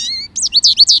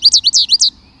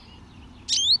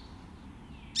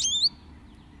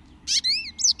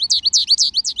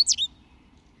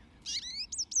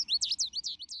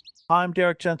I'm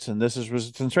Derek Jensen. This is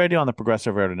Resistance Radio on the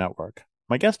Progressive Radio Network.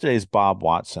 My guest today is Bob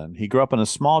Watson. He grew up in a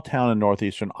small town in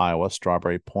northeastern Iowa,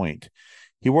 Strawberry Point.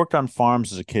 He worked on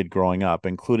farms as a kid growing up,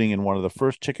 including in one of the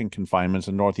first chicken confinements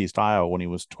in northeast Iowa when he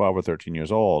was 12 or 13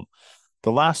 years old.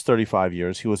 The last 35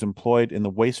 years, he was employed in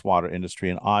the wastewater industry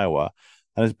in Iowa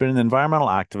and has been an environmental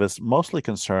activist mostly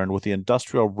concerned with the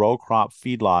industrial row crop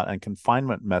feedlot and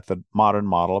confinement method modern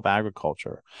model of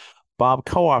agriculture. Bob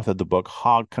co-authored the book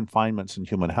Hog Confinements in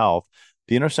Human Health,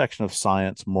 The Intersection of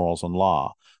Science, Morals, and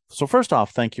Law. So first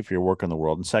off, thank you for your work in the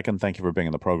world. And second, thank you for being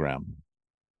in the program.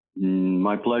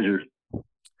 My pleasure.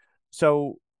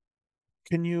 So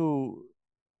can you,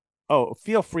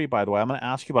 feel free, by the way, I'm going to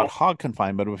ask you about hog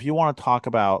confinement, but if you want to talk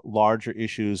about larger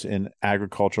issues in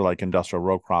agriculture, like industrial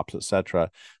row crops, et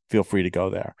cetera, feel free to go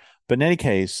there. But in any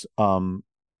case,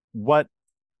 what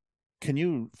can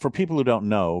you, for people who don't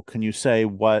know, can you say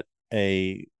what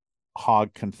a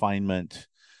hog confinement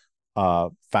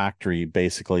factory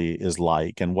basically is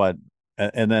like, and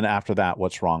then after that,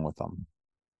 what's wrong with them?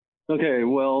 Okay,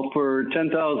 well, for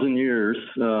 10,000 years,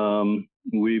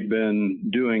 we've been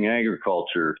doing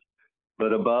agriculture,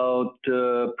 but about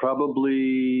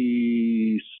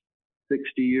probably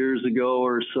 60 years ago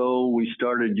or so, we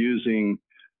started using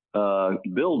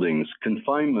buildings,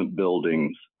 confinement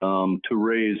buildings, to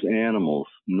raise animals.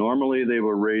 Normally, they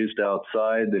were raised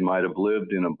outside. They might have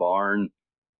lived in a barn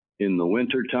in the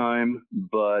wintertime,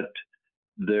 but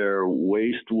their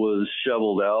waste was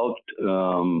shoveled out,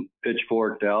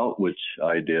 pitchforked out, which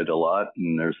I did a lot.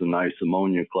 And there's a nice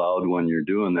ammonia cloud when you're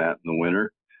doing that in the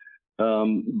winter.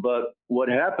 But what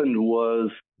happened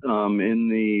was in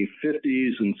the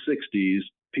 50s and 60s,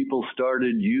 people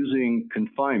started using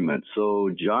confinement. So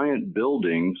giant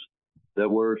buildings that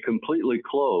were completely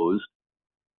closed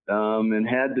and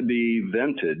had to be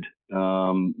vented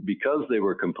because they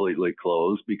were completely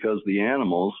closed, because the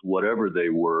animals, whatever they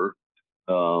were,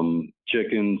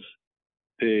 chickens,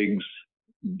 pigs,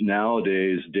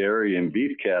 nowadays dairy and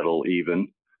beef cattle even,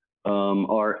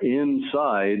 are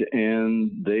inside,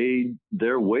 and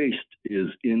their waste is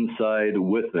inside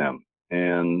with them.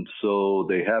 And so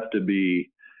they have to be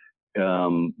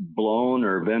blown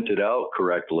or vented out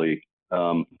correctly.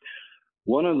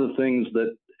 One of the things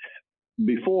that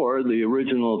before the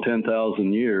original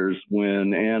 10,000 years,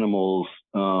 when animals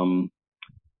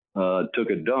took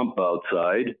a dump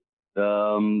outside,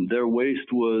 their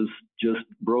waste was just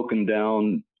broken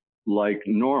down like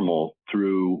normal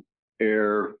through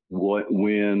air,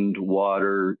 wind,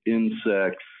 water,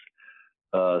 insects,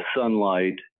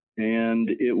 sunlight, and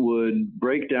it would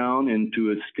break down into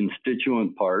its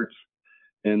constituent parts,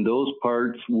 and those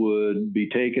parts would be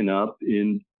taken up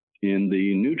in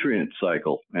the nutrient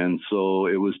cycle. And so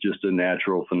it was just a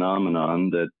natural phenomenon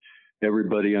that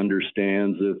everybody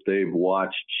understands if they've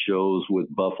watched shows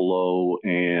with buffalo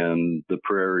and the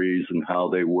prairies and how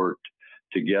they worked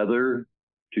together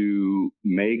to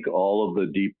make all of the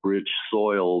deep, rich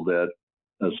soil that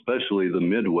especially the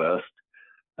Midwest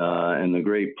and the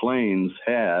Great Plains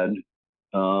had,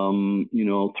 300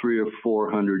 or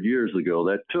 400 years ago.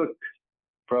 That took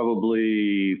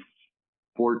probably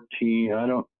 14, I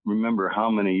don't remember how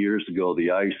many years ago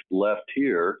the ice left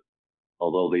here,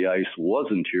 although the ice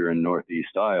wasn't here in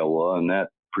northeast Iowa, and that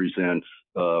presents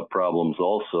problems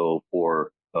also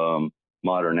for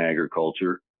modern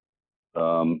agriculture.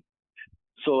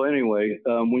 So anyway,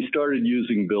 we started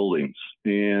using buildings,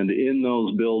 and in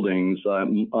those buildings,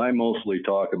 I mostly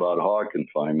talk about hog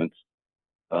confinements,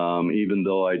 even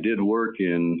though I did work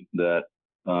in that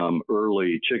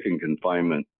early chicken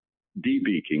confinement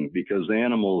debeaking, because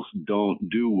animals don't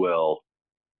do well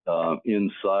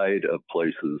inside of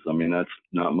places. I mean, that's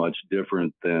not much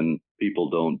different than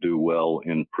people don't do well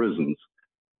in prisons.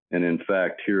 And in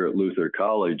fact, here at Luther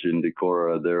College in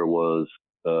Decorah, there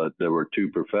were two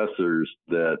professors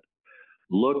that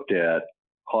looked at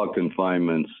hog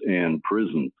confinements and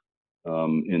prisons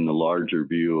in the larger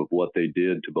view of what they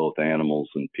did to both animals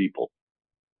and people.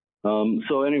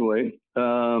 So anyway,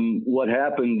 what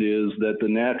happened is that the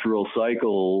natural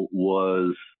cycle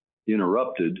was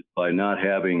interrupted by not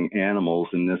having animals,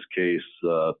 in this case,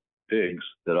 pigs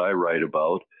that I write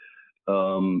about,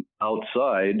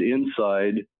 outside.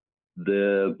 Inside,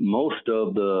 most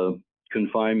of the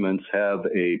confinements have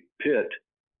a pit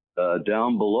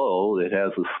down below that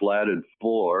has a slatted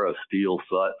floor, a steel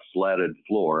slatted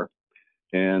floor,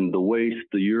 and the waste,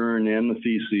 the urine and the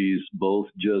feces both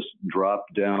just drop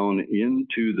down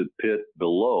into the pit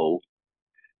below.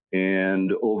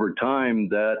 And over time,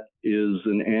 that is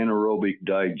an anaerobic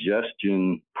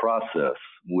digestion process,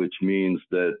 which means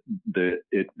that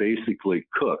it basically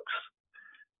cooks.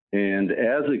 And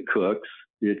as it cooks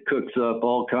up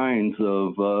all kinds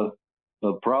of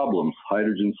problems: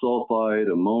 hydrogen sulfide,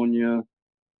 ammonia,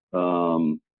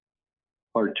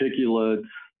 particulates,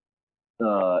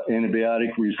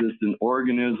 antibiotic resistant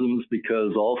organisms,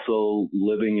 because also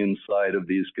living inside of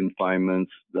these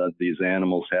confinements, these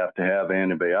animals have to have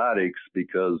antibiotics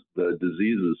because the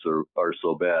diseases are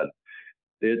so bad.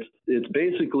 It's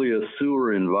basically a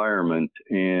sewer environment,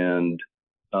 and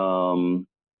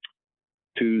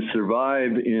to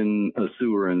survive in a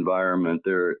sewer environment,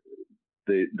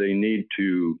 they need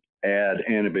to add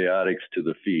antibiotics to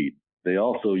the feed. They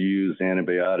also use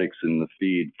antibiotics in the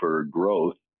feed for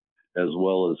growth as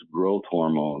well as growth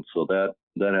hormones. So that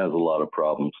has a lot of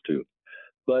problems too.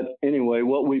 But anyway,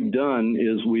 what we've done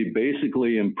is we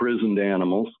basically imprisoned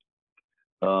animals.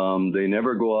 They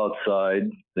never go outside.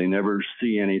 They never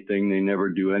see anything. They never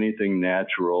do anything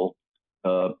natural.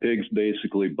 Pigs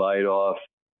basically bite off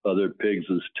other pigs'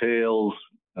 tails.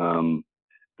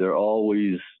 They're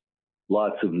always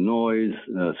lots of noise,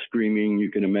 screaming.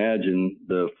 You can imagine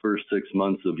the first 6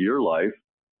 months of your life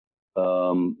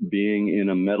being in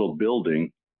a metal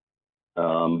building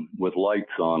with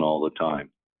lights on all the time.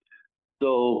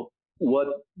 So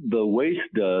what the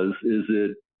waste does is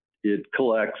it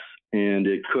collects and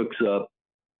it cooks up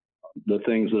the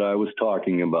things that I was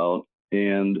talking about,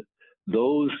 and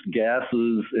those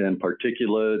gases and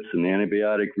particulates and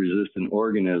antibiotic resistant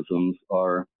organisms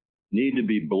need to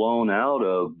be blown out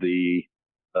of the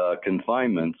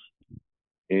confinements,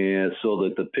 and so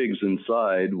that the pigs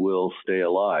inside will stay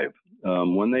alive.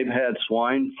 When they've had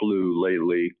swine flu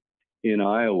lately in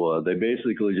Iowa, they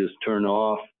basically just turn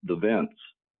off the vents,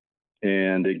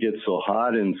 and it gets so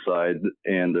hot inside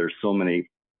and there's so many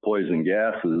poison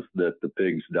gases that the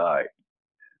pigs die.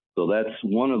 So that's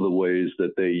one of the ways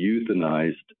that they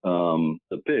euthanized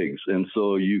the pigs. And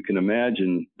so you can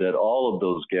imagine that all of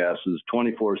those gases,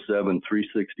 24/7,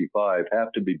 365,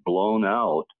 have to be blown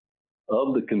out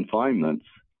of the confinements.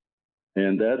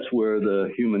 And that's where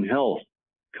the human health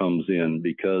comes in,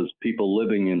 because people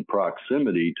living in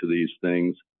proximity to these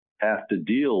things have to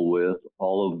deal with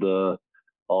all of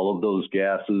those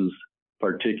gases,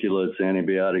 particulates,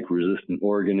 antibiotic resistant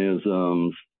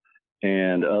organisms,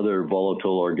 and other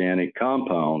volatile organic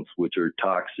compounds, which are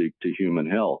toxic to human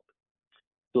health.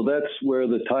 So that's where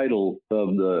the title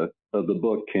of the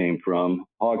book came from: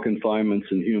 Hog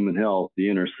Confinements and Human Health, the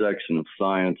Intersection of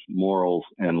Science, Morals,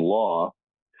 and Law.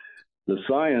 The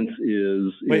science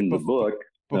is in the book.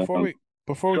 Before we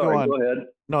go Sorry, on, go ahead.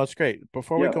 no, it's great.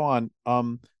 Before we Yeah. go on,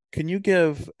 can you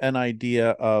give an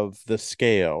idea of the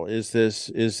scale? Is this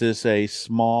a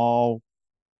small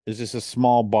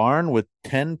barn with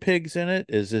 10 pigs in it?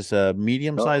 Is this a Oh,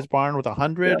 medium-sized barn with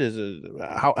 100? yeah. Is it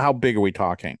how big are we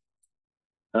talking?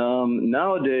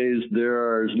 Nowadays, there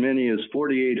are as many as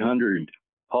 4,800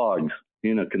 hogs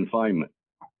in a confinement.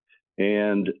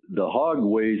 And the hog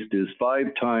waste is 4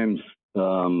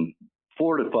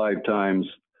 to 5 times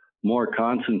more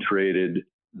concentrated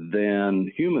than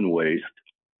human waste.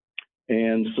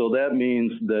 And so that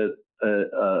means that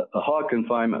a hog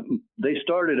confinement, they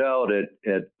started out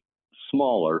at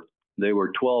smaller. They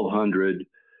were 1,200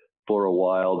 for a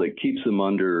while. That keeps them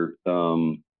under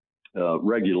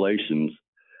regulations.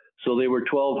 So they were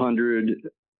 1,200,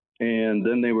 and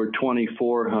then they were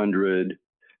 2,400.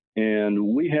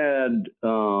 And we had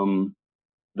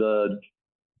the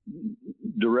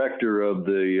director of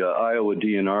the Iowa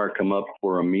DNR come up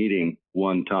for a meeting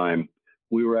one time.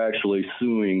 We were actually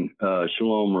suing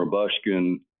Shalom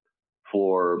Rabushkin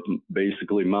for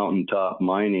basically mountaintop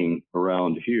mining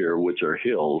around here, which are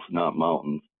hills, not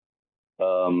mountains,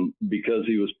 because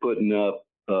he was putting up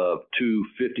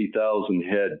 50,000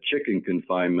 head chicken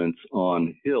confinements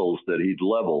on hills that he'd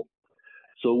level.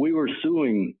 So we were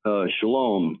suing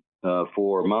Shalom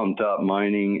for mountaintop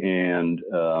mining and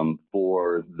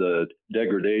for the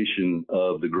degradation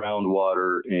of the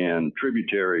groundwater and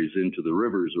tributaries into the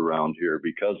rivers around here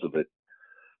because of it.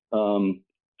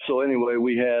 So anyway,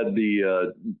 we had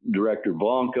the Director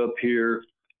Bonk up here,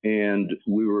 and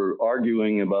we were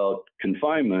arguing about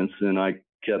confinements, and I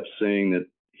kept saying that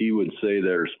he would say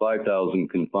there's 5,000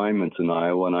 confinements in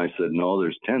Iowa, and I said, no,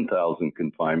 there's 10,000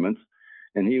 confinements.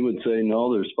 And he would say, no,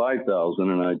 there's 5,000,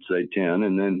 and I'd say 10.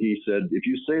 And then he said, if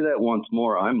you say that once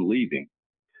more, I'm leaving.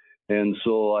 And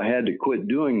so I had to quit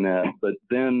doing that. But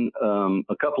then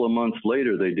a couple of months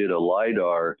later, they did a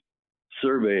LIDAR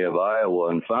survey of Iowa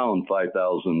and found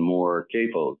 5,000 more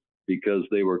CAFOs, because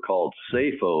they were called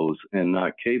SAFOs and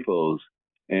not CAFOs.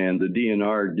 and the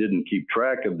DNR didn't keep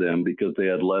track of them because they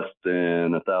had less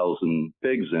than 1,000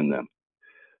 pigs in them.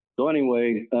 So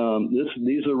anyway,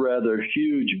 these are rather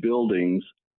huge buildings,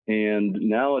 and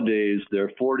nowadays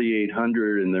they're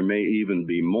 4,800, and there may even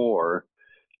be more.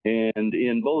 And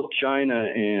in both China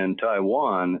and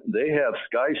Taiwan, they have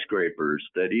skyscrapers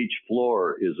that each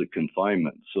floor is a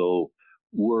confinement. So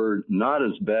we're not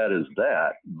as bad as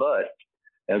that. But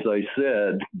as I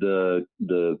said,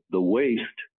 the waste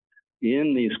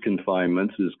in these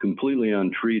confinements is completely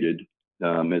untreated.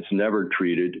 It's never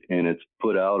treated, and it's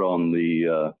put out on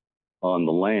the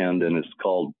land, and it's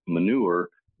called manure,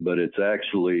 but it's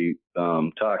actually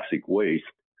toxic waste.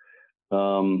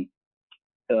 So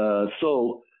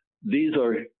these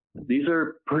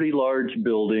are pretty large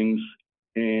buildings,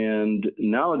 and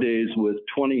nowadays with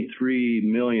 23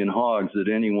 million hogs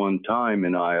at any one time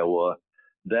in Iowa,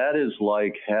 that is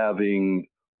like having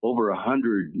over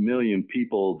 100 million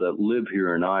people that live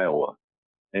here in Iowa.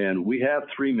 And we have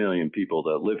 3 million people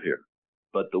that live here.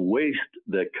 But the waste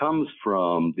that comes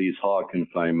from these hog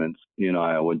confinements in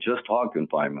Iowa, just hog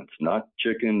confinements, not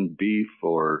chicken, beef,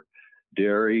 or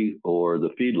dairy, or the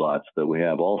feedlots that we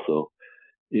have also.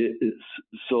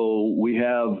 So we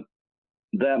have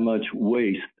that much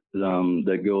waste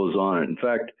that goes on. In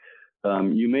fact,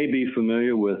 you may be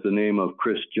familiar with the name of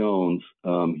Chris Jones.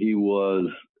 He was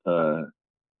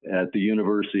at the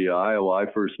University of Iowa. I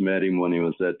first met him when he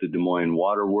was at the Des Moines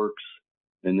Water Works,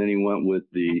 and then he went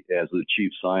as the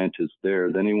chief scientist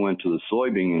there. Then he went to the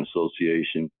Soybean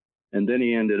Association, and then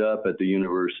he ended up at the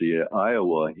University of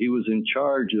Iowa. He was in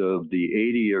charge of the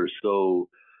 80 or so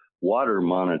water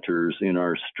monitors in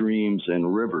our streams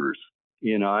and rivers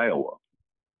in Iowa.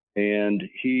 And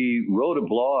he wrote a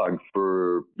blog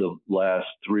for the last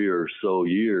 3 or so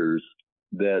years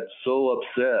that so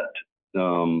upset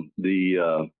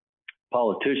the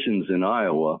politicians in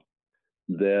Iowa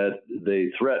that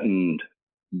they threatened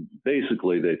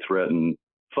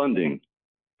funding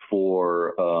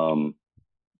for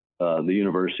the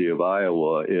University of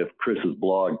Iowa if Chris's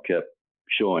blog kept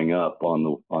showing up on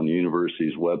the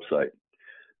university's website.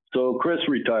 So Chris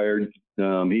retired.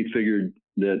 He figured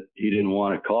that he didn't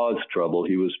want to cause trouble.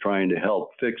 He was trying to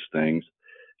help fix things.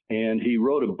 And he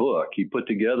wrote a book. He put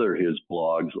together his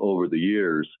blogs over the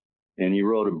years, and he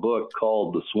wrote a book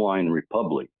called The Swine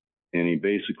Republic. And he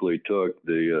basically took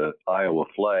the Iowa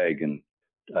flag, and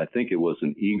I think it was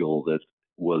an eagle that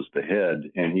was the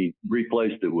head, and he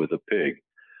replaced it with a pig.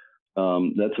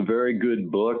 That's a very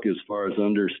good book as far as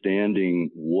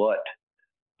understanding what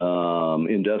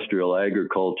industrial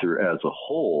agriculture as a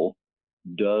whole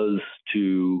does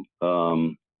to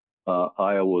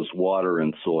Iowa's water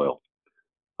and soil.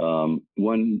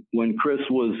 When Chris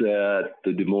was at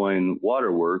the Des Moines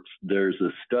Water Works, there's a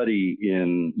study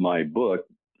in my book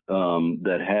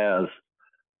that has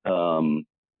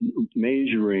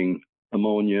measuring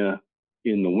ammonia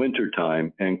in the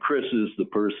wintertime. And Chris is the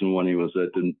person, when he was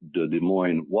at the Des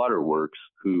Moines Water Works,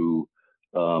 who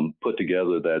put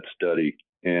together that study.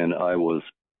 And I was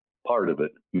part of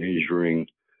it, measuring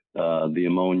the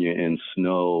ammonia in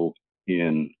snow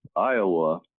in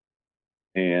Iowa.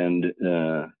 And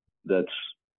that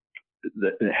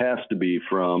it has to be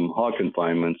from hog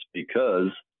confinements because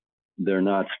they're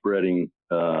not spreading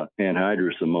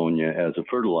anhydrous ammonia as a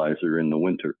fertilizer in the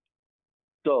winter.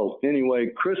 So anyway,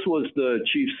 Chris was the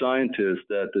chief scientist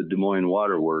at the Des Moines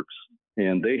Water Works,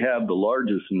 and they have the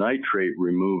largest nitrate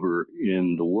remover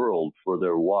in the world for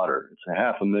their water. It's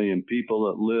 500,000 people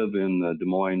that live in the Des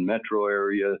Moines metro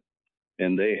area,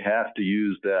 and they have to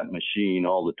use that machine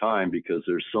all the time because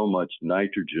there's so much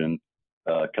nitrogen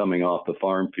coming off the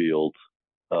farm fields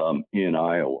in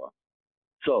Iowa.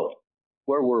 So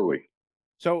where were we?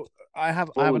 So I have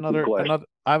another.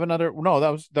 No, that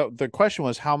was the question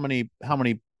was how many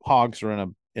hogs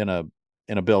are in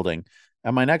a building,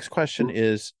 and my next question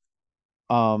is,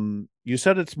 you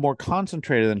said it's more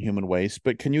concentrated than human waste,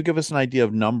 but can you give us an idea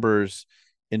of numbers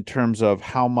in terms of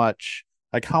how much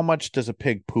does a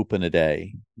pig poop in a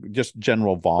day, just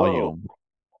general volume,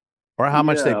 or how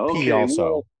much they pee also?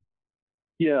 Well,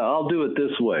 yeah, I'll do it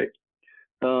this way.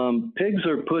 Pigs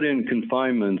are put in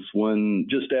confinements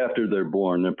just after they're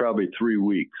born. They're probably 3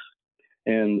 weeks.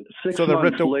 And 6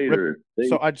 months later.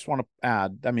 So I just want to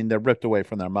add, I mean, they're ripped away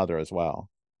from their mother as well.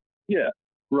 Yeah,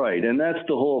 right. And that's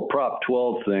the whole Prop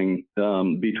 12 thing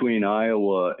between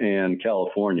Iowa and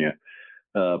California.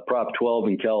 Prop 12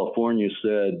 in California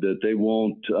said that they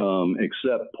won't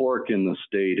accept pork in the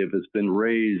state if it's been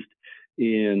raised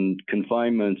in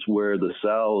confinements where the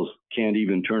sows can't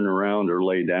even turn around or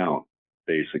lay down,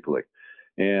 basically.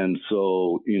 And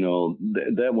so,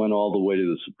 that went all the way to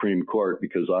the Supreme Court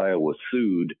because Iowa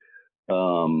sued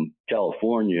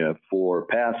California for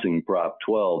passing Prop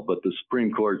 12, but the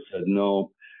Supreme Court said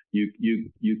no.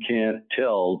 You can't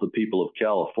tell the people of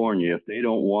California if they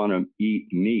don't want to eat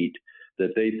meat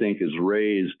that they think is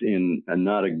raised in a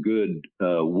not a good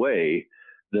way,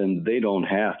 then they don't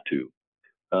have to.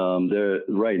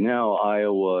 Right now,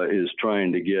 Iowa is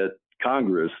trying to get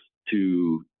Congress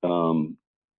to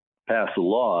pass a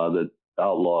law that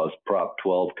outlaws Prop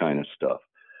 12 kind of stuff.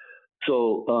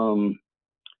 So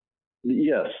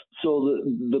yes, so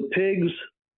the pigs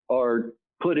are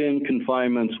put in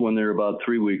confinements when they're about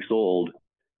 3 weeks old,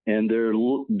 and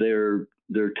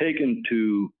they're taken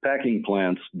to packing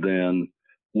plants then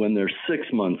when they're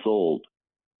 6 months old.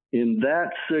 In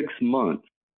that 6 months,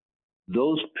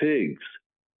 those pigs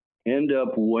end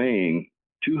up weighing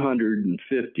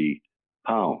 250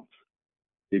 pounds.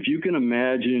 If you can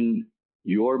imagine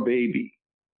your baby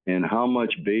and how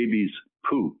much babies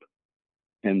poop,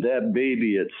 and that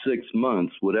baby at 6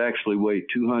 months would actually weigh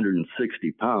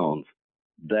 260 pounds,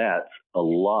 that's a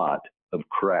lot of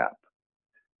crap.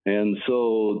 And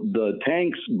so the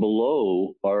tanks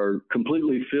below are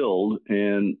completely filled,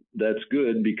 and that's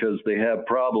good because they have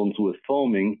problems with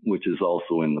foaming, which is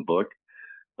also in the book.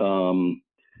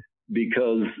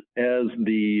 Because as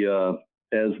the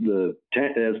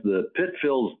pit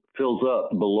fills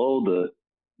up below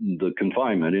the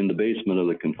confinement, in the basement of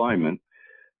the confinement,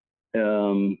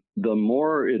 the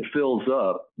more it fills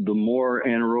up, the more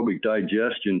anaerobic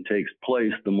digestion takes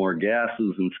place, the more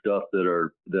gases and stuff that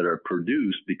are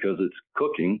produced because it's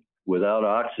cooking without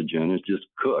oxygen. It just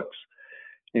cooks,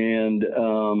 and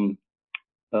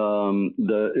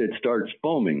it starts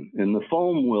foaming, and the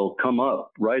foam will come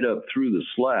up right up through the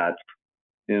slats.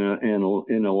 And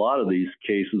in a lot of these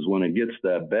cases, when it gets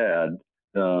that bad,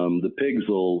 the pigs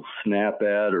will snap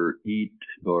at or eat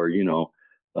or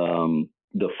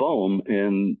the foam,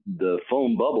 and the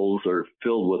foam bubbles are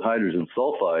filled with hydrogen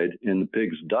sulfide, and the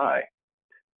pigs die.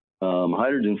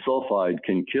 Hydrogen sulfide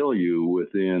can kill you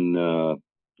within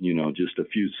just a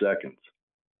few seconds.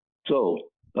 So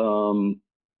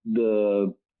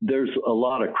there's a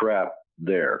lot of crap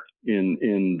there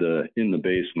in the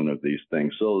basement of these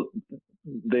things. So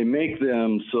they make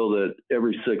them so that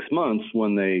every 6 months,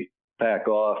 when they pack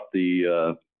off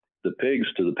the pigs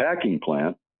to the packing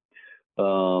plant,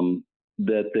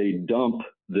 that they dump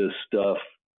this stuff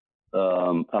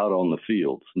out on the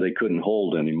fields. They couldn't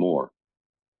hold anymore.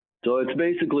 So it's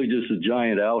basically just a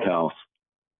giant outhouse,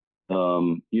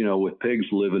 with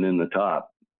pigs living in the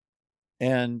top.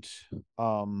 And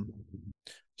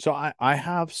so I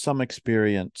have some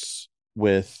experience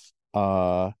with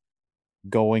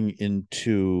going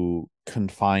into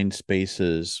confined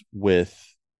spaces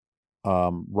with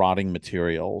rotting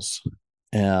materials,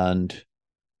 and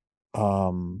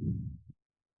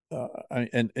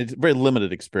and it's very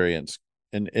limited experience.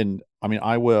 And I mean,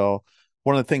 I will.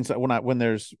 One of the things that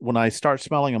when I start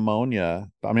smelling ammonia,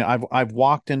 I mean, I've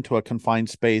walked into a confined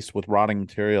space with rotting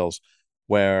materials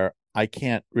where I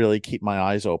can't really keep my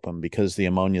eyes open because the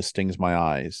ammonia stings my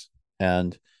eyes.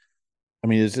 And I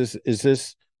mean, is this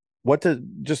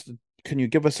just can you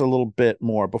give us a little bit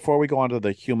more before we go on to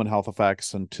the human health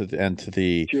effects and to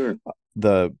the Sure.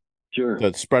 the Sure.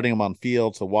 the spreading them on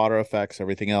fields, the water effects,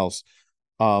 everything else.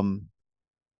 I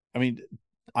mean,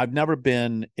 I've never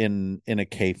been in a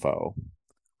CAFO.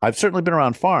 I've certainly been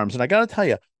around farms, and I got to tell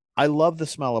you, I love the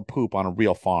smell of poop on a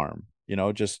real farm.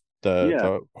 Just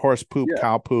the horse poop, Yeah.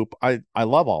 cow poop. I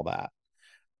love all that.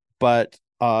 But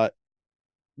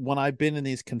when I've been in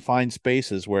these confined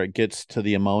spaces where it gets to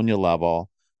the ammonia level,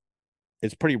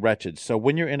 it's pretty wretched. So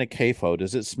when you're in a CAFO,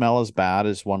 does it smell as bad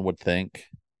as one would think?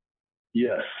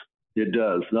 Yes, it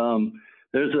does.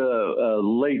 There's a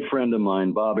late friend of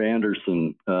mine, Bob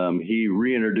Anderson. He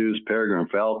reintroduced peregrine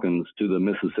falcons to the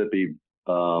Mississippi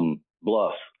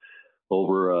bluffs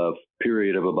over a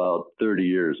period of about 30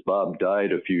 years. Bob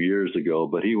died a few years ago,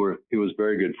 but he was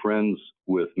very good friends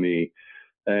with me,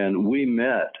 and we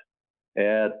met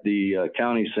at the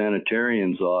county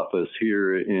sanitarian's office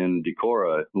here in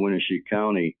Decorah, Winnebago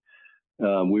County.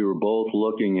 We were both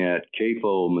looking at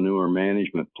CAFO manure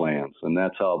management plans, and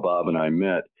that's how Bob and I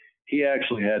met. He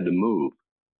actually had to move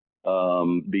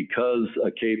because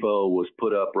a CAFO was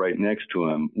put up right next to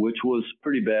him, which was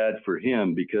pretty bad for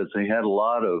him because they had a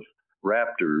lot of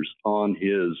raptors on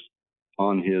his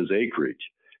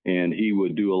acreage, and he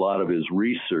would do a lot of his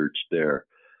research there.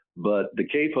 But the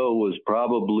CAFO was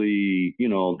probably,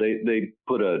 they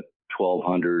put a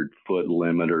 1,200 foot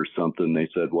limit or something. They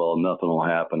said, well, nothing will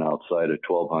happen outside of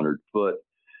 1,200 foot.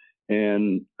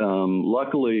 And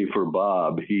luckily for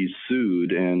Bob, he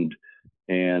sued, and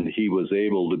and he was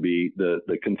able to be the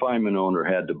confinement owner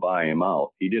had to buy him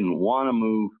out. He didn't want to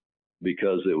move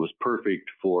because it was perfect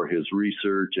for his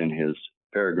research and his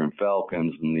peregrine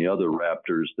falcons and the other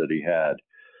raptors that he had.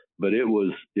 But it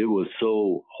was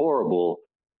so horrible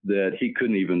that he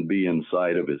couldn't even be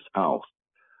inside of his house.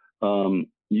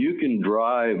 You can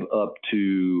drive up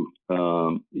to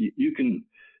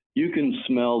you can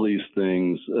smell these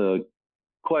things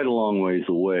quite a long ways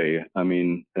away. I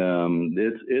mean,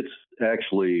 it's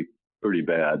actually pretty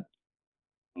bad.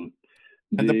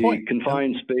 And the The point, and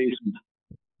confined space.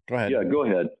 go ahead. Yeah, go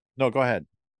ahead. No, go ahead.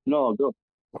 No, go.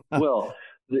 Well,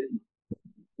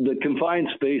 the confined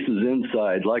spaces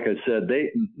inside, like I said,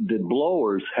 the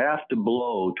blowers have to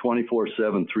blow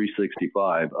 24/7,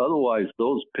 365. Otherwise,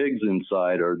 those pigs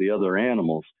inside or the other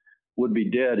animals would be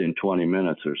dead in 20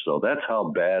 minutes or so. That's how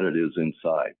bad it is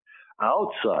inside.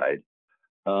 Outside,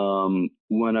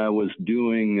 when I was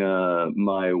doing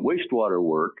my wastewater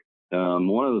work,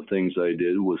 one of the things I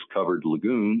did was covered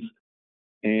lagoons,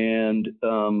 and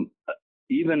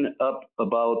even up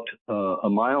about a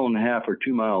mile and a half or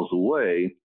 2 miles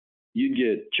away, you'd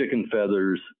get chicken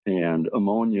feathers and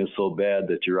ammonia so bad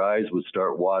that your eyes would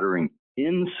start watering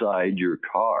inside your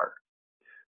car.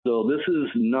 So this is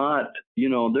not,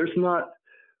 there's not,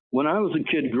 when I was a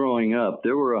kid growing up,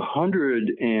 there were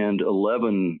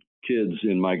 111 kids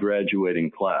in my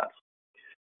graduating class.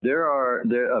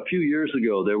 A few years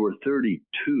ago, there were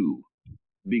 32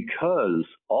 because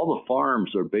all the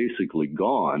farms are basically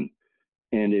gone.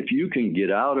 And if you can get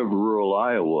out of rural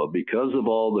Iowa because of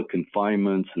all the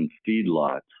confinements and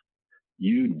feedlots,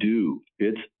 you do.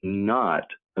 It's not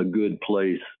a good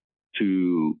place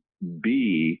to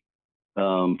be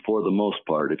for the most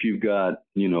part. If you've got,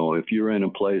 if you're in a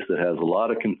place that has a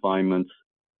lot of confinements,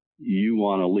 you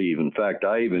want to leave. In fact,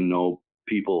 I even know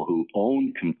people who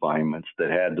owned confinements that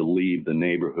had to leave the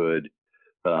neighborhood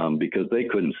because they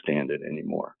couldn't stand it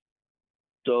anymore.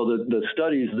 So the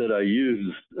studies that I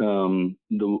used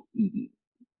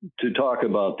to talk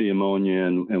about the ammonia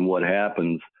and what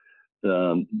happens,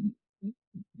 the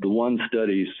one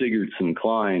study, Sigurdson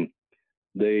Klein,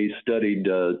 they studied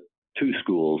two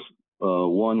schools.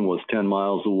 One was 10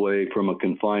 miles away from a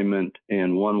confinement,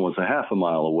 and one was a half a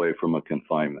mile away from a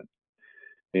confinement.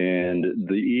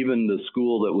 And even the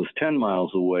school that was 10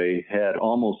 miles away had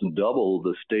almost double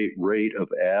the state rate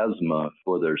of asthma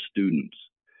for their students.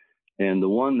 And the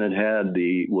one that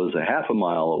was a half a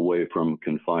mile away from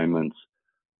confinements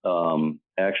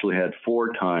actually had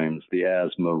 4 times the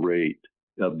asthma rate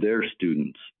of their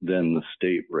students than the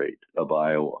state rate of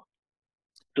Iowa.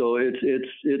 So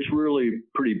it's really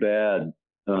pretty bad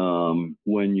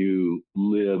when you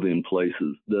live in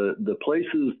places. The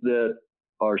places that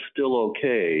are still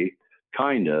okay,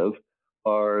 kind of,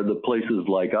 are the places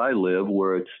like I live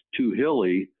where it's too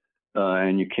hilly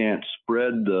and you can't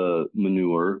spread the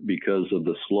manure because of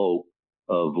the slope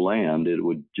of land. It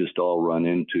would just all run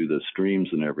into the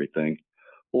streams and everything.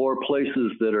 Or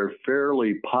places that are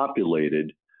fairly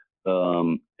populated,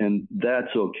 and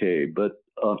that's okay. But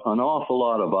an awful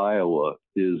lot of Iowa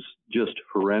is just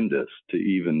horrendous to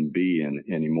even be in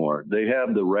anymore. They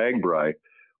have the Ragbri,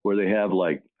 where they have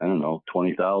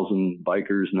 20,000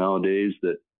 bikers nowadays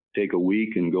that take a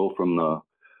week and go from the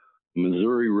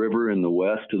Missouri River in the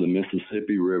west to the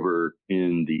Mississippi River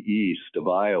in the east of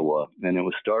Iowa. And it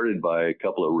was started by a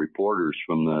couple of reporters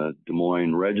from the Des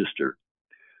Moines Register,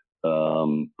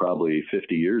 probably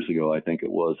 50 years ago, I think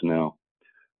it was now.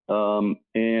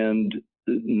 And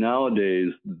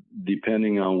nowadays,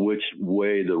 depending on which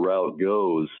way the route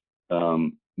goes,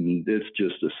 it's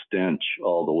just a stench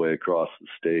all the way across the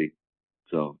state.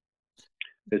 So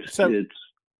Go ahead.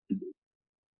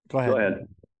 Go ahead.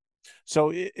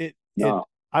 So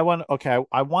I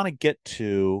want to get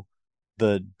to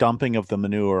the dumping of the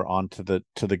manure onto the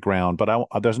ground, but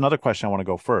there's another question I want to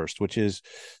go first, which is,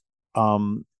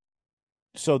 so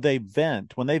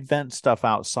when they vent stuff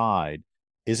outside,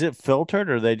 is it filtered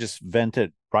or they just vent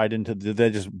it did they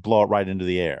just blow it right into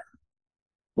the air?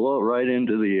 Blow it right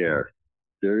into the air.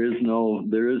 There is no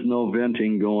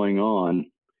venting going on.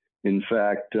 In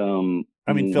fact, filtering.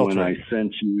 When I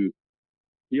sent you,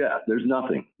 there's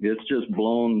nothing. It's just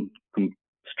blown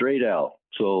straight out.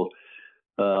 So,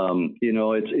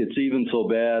 it's even so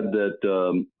bad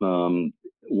that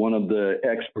one of the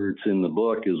experts in the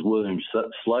book is William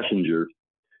Schlesinger,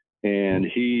 and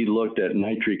he looked at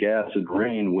nitric acid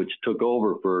rain, which took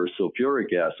over for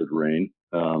sulfuric acid rain,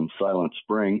 Silent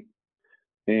Spring.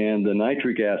 And the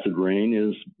nitric acid rain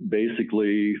is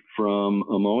basically from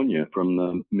ammonia from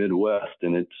the Midwest,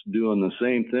 and it's doing the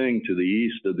same thing to the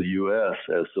east of the U.S.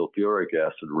 as sulfuric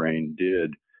acid rain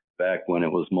did back when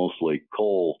it was mostly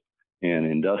coal and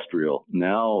industrial.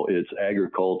 Now it's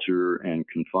agriculture and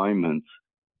confinements.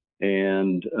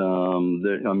 And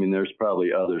there's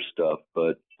probably other stuff,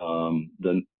 but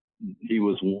he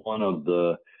was one of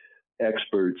the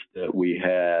experts that we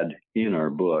had in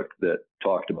our book that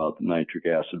talked about the nitric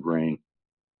acid rain.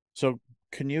 So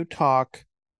can you talk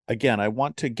again? I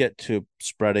want to get to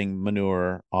spreading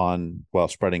manure on, well,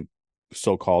 spreading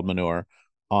so-called manure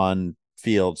on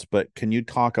fields, but can you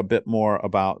talk a bit more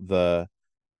about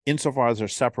insofar as they're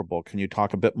separable, can you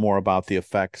talk a bit more about the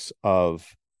effects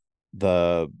of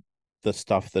the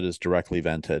stuff that is directly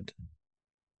vented?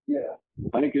 Yeah,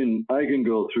 I can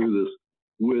go through this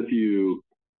with you.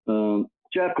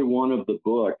 Chapter 1 of the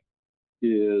book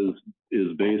is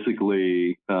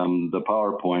basically the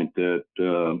PowerPoint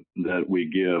that we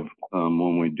give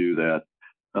when we do that.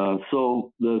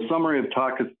 So the summary of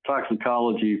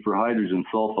toxicology for hydrogen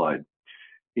sulfide.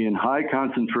 In high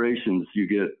concentrations, you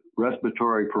get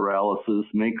respiratory paralysis,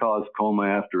 may cause coma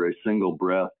after a single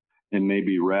breath, and may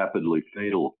be rapidly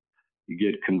fatal. You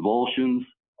get convulsions,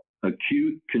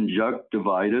 acute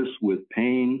conjunctivitis with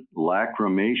pain,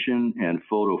 lacrimation, and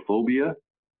photophobia.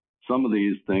 Some of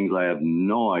these things I have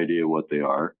no idea what they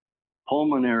are.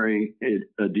 Pulmonary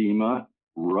edema,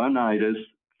 rhinitis,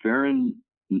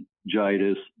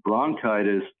 pharyngitis,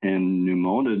 bronchitis, and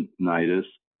pneumonitis,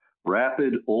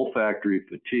 rapid olfactory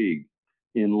fatigue.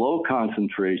 In low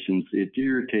concentrations, it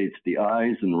irritates the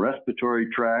eyes and respiratory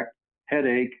tract,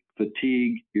 headache,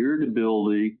 fatigue,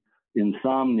 irritability,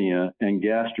 insomnia, and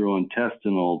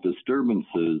gastrointestinal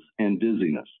disturbances and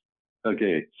dizziness.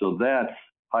 Okay, so that's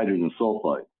hydrogen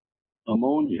sulfide.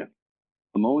 Ammonia.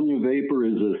 Ammonia vapor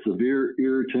is a severe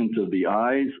irritant of the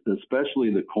eyes,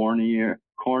 especially the cornea,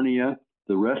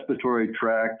 the respiratory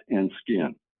tract, and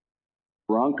skin.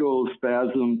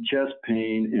 Bronchospasm, chest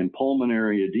pain, and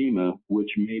pulmonary edema,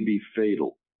 which may be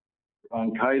fatal.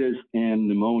 Bronchitis and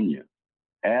pneumonia.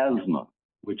 Asthma,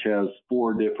 which has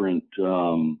 4 different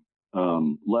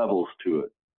levels to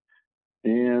it.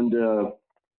 And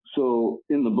so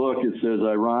in the book, it says,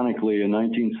 ironically, a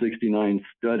 1969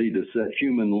 study to set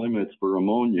human limits for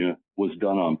ammonia was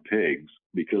done on pigs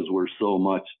because we're so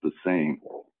much the same.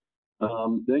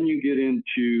 Then you get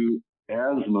into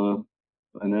asthma,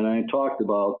 and then I talked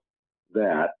about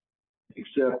that,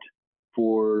 except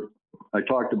for I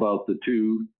talked about the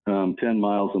 10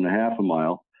 miles and a half a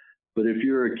mile. But if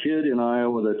you're a kid in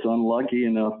Iowa that's unlucky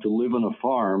enough to live on a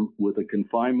farm with a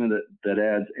confinement that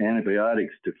adds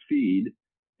antibiotics to feed,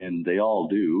 and they all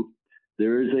do,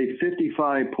 there is a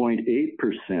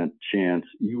 55.8% chance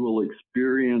you will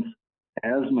experience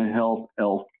asthma health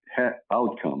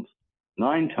outcomes,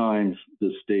 9 times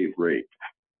the state rate.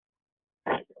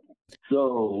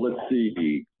 So let's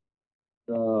see.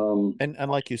 And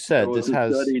like you said, this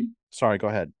has. Sorry, go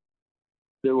ahead.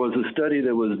 There was a study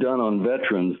that was done on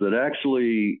veterans that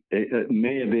actually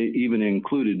may have even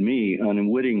included me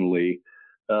unwittingly.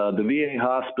 The VA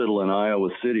hospital in Iowa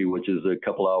City, which is a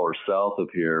couple hours south of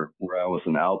here, where I was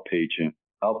an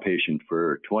outpatient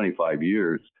for 25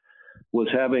 years, was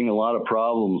having a lot of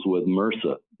problems with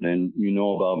MRSA. And you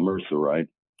know about MRSA, right?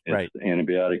 It's right.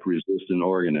 Antibiotic-resistant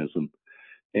organism.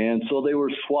 And so they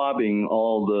were swabbing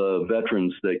all the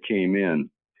veterans that came in.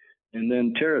 And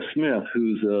then Tara Smith,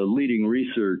 who's a leading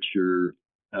researcher,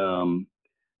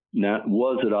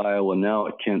 was at Iowa, now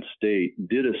at Kent State,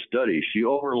 did a study. She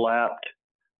overlapped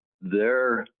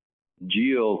their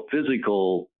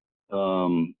geophysical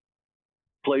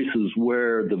places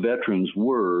where the veterans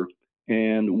were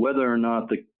and whether or not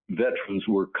the veterans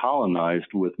were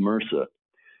colonized with MRSA.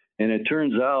 And it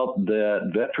turns out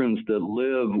that veterans that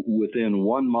live within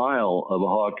 1 mile of a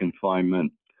hog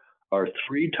confinement are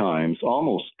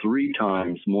almost three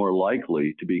times more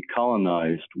likely to be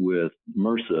colonized with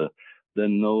MRSA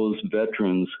than those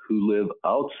veterans who live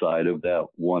outside of that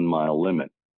 1 mile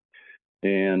limit.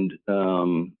 And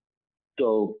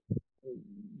so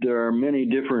there are many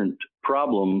different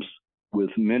problems with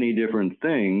many different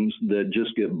things that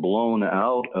just get blown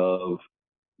out of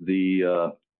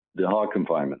the hog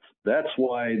confinements. That's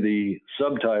why the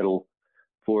subtitle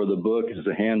for the book is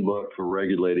a handbook for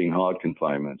regulating hog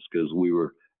confinements, because we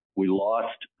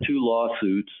lost 2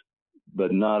 lawsuits,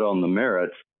 but not on the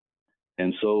merits.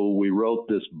 And so we wrote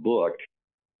this book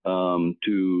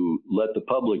to let the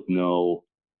public know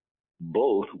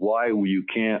both why you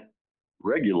can't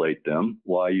regulate them,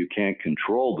 why you can't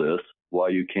control this, why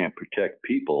you can't protect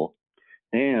people,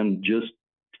 and just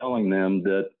telling them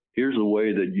that here's a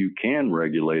way that you can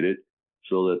regulate it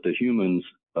so that the humans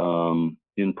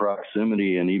in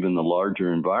proximity and even the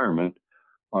larger environment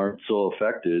aren't so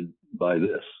affected by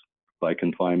this, by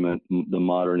confinement, the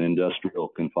modern industrial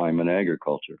confinement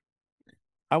agriculture.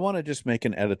 I want to just make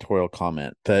an editorial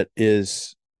comment that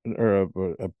is, or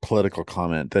a political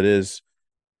comment that is,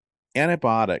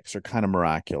 antibiotics are kind of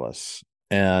miraculous.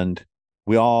 And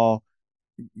we all,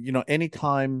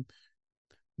 anytime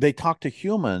they talk to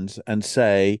humans and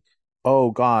say,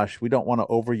 oh gosh, we don't want to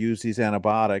overuse these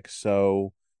antibiotics.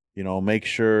 So, make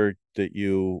sure that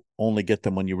you only get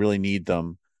them when you really need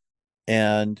them.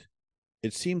 And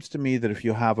it seems to me that if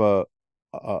you have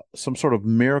some sort of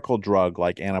miracle drug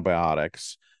like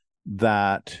antibiotics,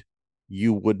 that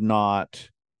you would not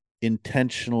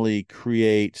intentionally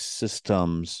create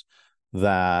systems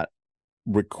that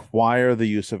require the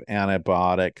use of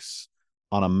antibiotics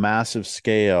on a massive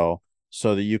scale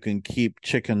so that you can keep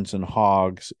chickens and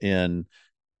hogs in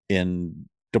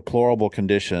deplorable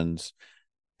conditions,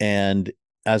 and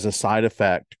as a side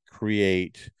effect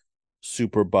create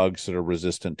super bugs that are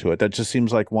resistant to it. That just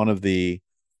seems like one of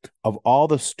all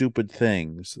the stupid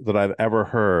things that I've ever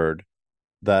heard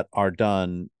that are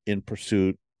done in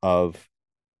pursuit of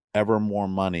ever more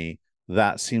money.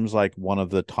 That seems like one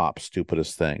of the top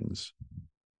stupidest things.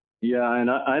 Yeah, and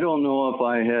I don't know if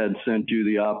I had sent you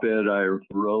the op-ed I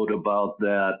wrote about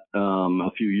that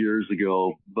a few years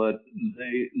ago, but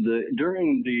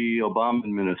during the Obama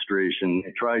administration,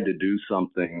 they tried to do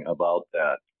something about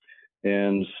that.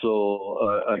 And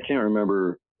so I can't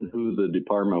remember who the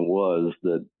department was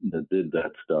that did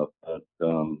that stuff, but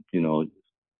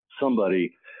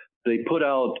somebody, they put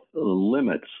out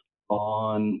limits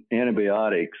on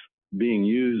antibiotics being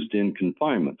used in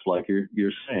confinements. Like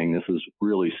you're saying, this is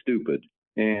really stupid.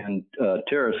 And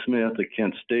Tara Smith at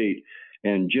Kent State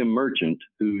and Jim Merchant,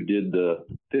 who did the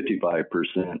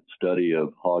 55% study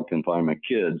of hog confinement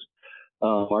kids,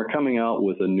 are coming out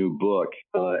with a new book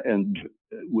and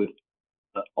with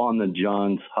on the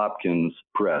Johns Hopkins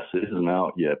Press. It isn't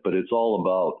out yet, but it's all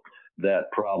about that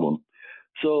problem.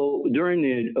 So during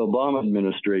the Obama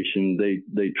administration,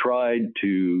 they tried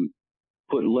to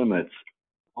put limits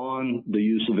on the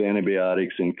use of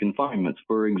antibiotics in confinements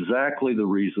for exactly the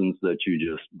reasons that you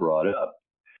just brought up.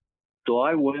 So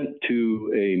I went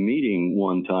to a meeting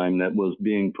one time that was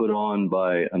being put on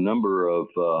by a number of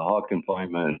hog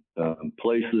confinement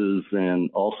places, and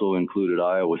also included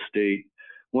Iowa State,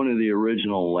 one of the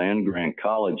original land grant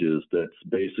colleges that's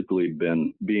basically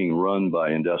been being run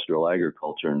by industrial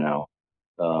agriculture now.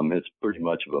 It's pretty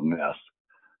much of a mess.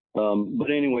 But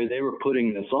anyway, they were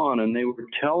putting this on, and they were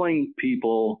telling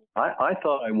people, I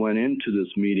thought I went into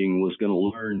this meeting was going to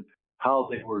learn how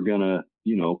they were going to,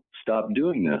 stop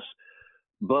doing this.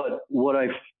 But what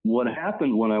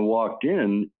happened when I walked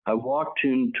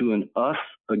into an us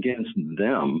against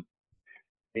them.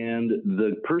 And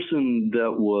the person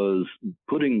that was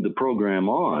putting the program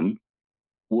on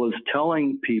was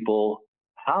telling people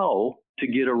how to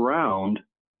get around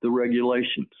the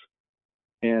regulations.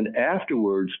 And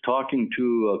afterwards, talking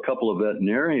to a couple of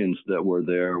veterinarians that were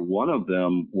there, one of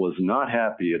them was not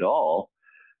happy at all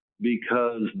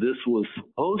because this was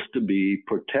supposed to be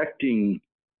protecting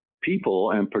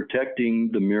people and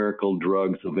protecting the miracle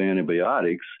drugs of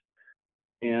antibiotics.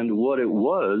 And what it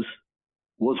was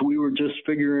we were just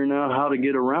figuring out how to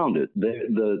get around it.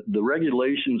 The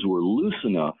regulations were loose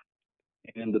enough,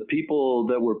 and the people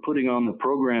that were putting on the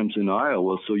programs in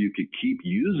Iowa so you could keep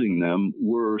using them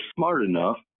were smart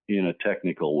enough in a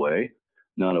technical way,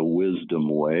 not a wisdom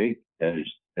way, as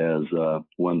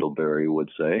Wendell Berry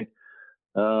would say,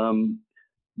 that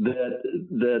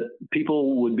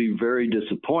people would be very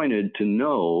disappointed to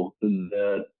know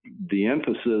that the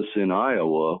emphasis in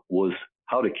Iowa was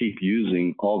how to keep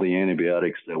using all the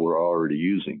antibiotics that we're already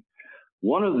using.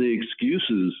 One of the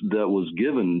excuses that was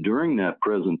given during that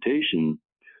presentation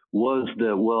was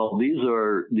that, well, these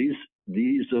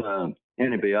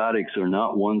antibiotics are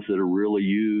not ones that are really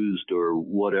used or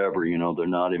whatever, they're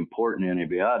not important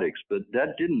antibiotics. But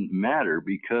that didn't matter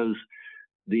because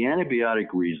the antibiotic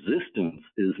resistance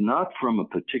is not from a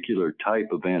particular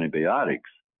type of antibiotics.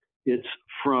 It's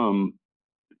from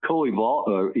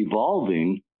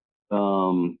evolving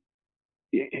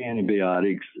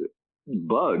antibiotics,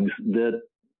 bugs, that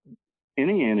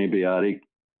any antibiotic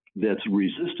that's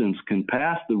resistance can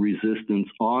pass the resistance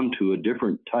on to a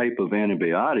different type of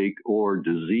antibiotic or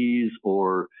disease,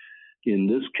 or in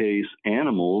this case,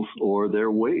 animals or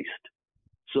their waste.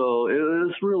 So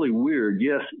it's really weird.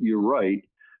 Yes, you're right.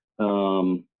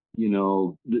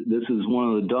 This is one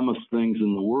of the dumbest things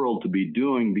in the world to be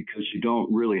doing because you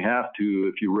don't really have to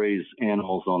if you raise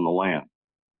animals on the land.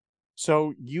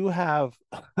 So you have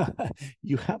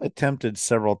you have attempted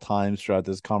several times throughout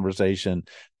this conversation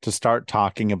to start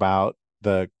talking about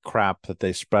the crap that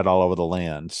they spread all over the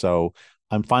land. So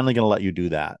I'm finally going to let you do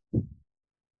that.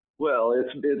 Well,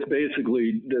 it's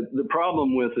basically the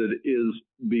problem with it is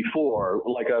before,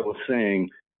 like I was saying,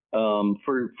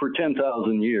 for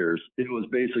 10,000 years, it was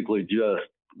basically just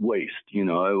waste. It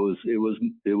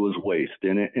was waste,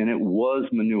 and it was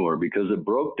manure because it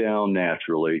broke down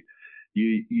naturally.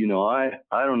 I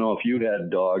don't know if you had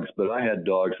dogs, but I had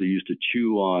dogs that used to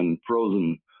chew on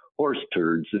frozen horse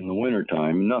turds in the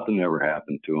wintertime, and nothing ever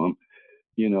happened to them.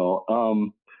 you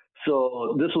know.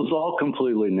 So this was all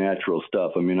completely natural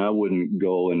stuff. I mean, I wouldn't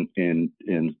go and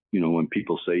when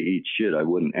people say eat shit, I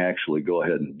wouldn't actually go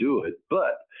ahead and do it,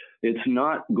 but it's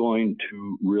not going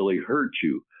to really hurt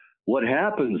you. What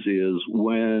happens is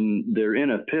when they're in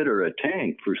a pit or a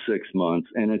tank for 6 months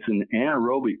and it's an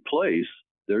anaerobic place,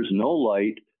 there's no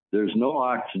light, there's no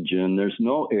oxygen, there's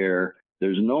no air,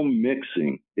 there's no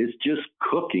mixing. It's just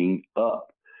cooking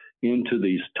up into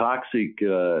these toxic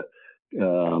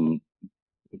um,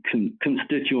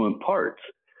 constituent parts.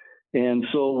 And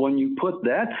so when you put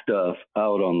that stuff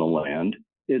out on the land,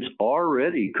 it's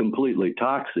already completely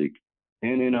toxic.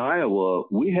 And in Iowa,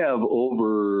 we have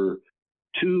over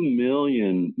 2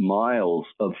 million miles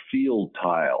of field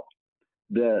tile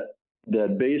that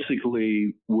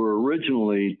basically were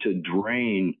originally to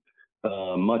drain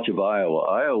much of Iowa.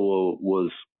 Iowa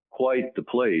was quite the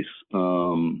place,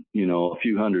 a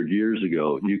few hundred years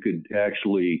ago. You could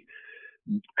actually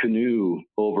canoe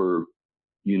over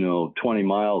 20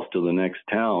 miles to the next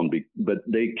town. But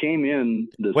the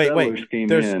Wait. settlers came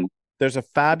There's in. there's a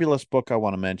fabulous book I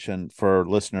want to mention for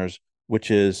listeners,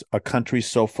 which is A Country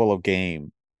So Full of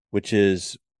Game, which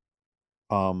is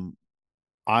um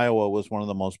Iowa was one of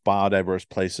the most biodiverse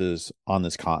places on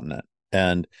this continent.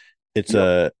 And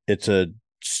Yep. it's a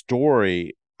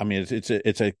story. I mean, it's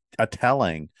a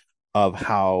telling of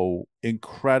how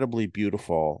incredibly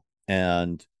beautiful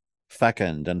and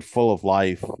fecund and full of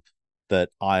life that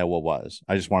Iowa was.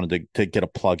 I just wanted to get a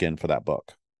plug in for that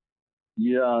book.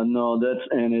 Yeah, no,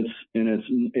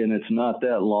 it's not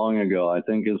that long ago. I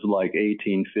think it's like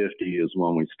 1850 is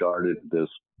when we started this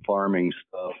farming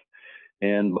stuff.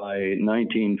 And by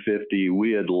 1950,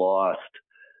 we had lost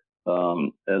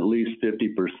at least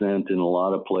 50%, in a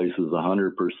lot of places,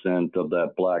 100% of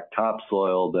that black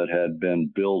topsoil that had been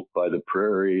built by the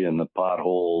prairie and the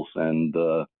potholes and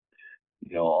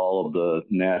all of the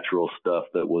natural stuff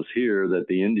that was here that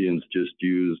the Indians just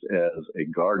used as a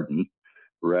garden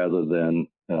rather than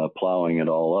plowing it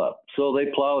all up. So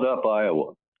they plowed up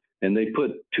Iowa, and they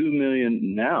put 2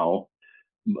 million now.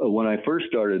 When I first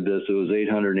started this, it was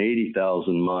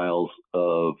 880,000 miles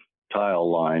of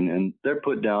tile line, and they're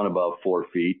put down about 4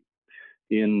 feet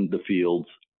in the fields,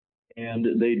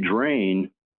 and they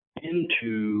drain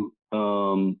into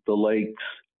the lakes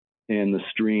and the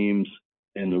streams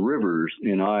and the rivers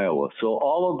in Iowa. So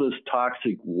all of this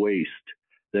toxic waste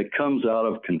that comes out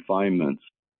of confinements,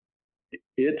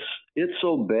 it's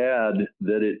so bad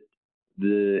that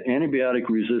the antibiotic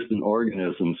resistant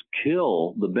organisms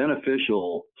kill the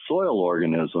beneficial soil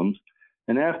organisms.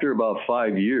 And after about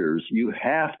 5 years, you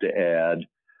have to add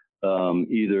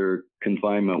either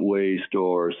confinement waste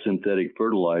or synthetic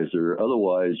fertilizer.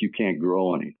 Otherwise, you can't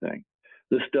grow anything.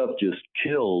 This stuff just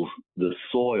kills the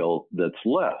soil that's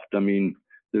left. I mean,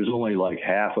 there's only like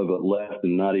half of it left,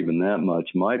 and not even that much.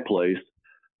 My place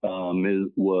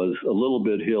was a little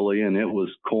bit hilly, and it was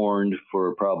corned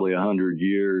for probably 100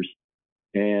 years.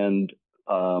 And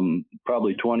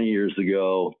probably 20 years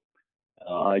ago,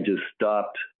 I just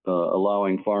stopped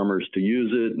allowing farmers to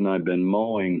use it, and I've been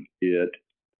mowing it.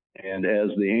 And as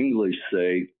the English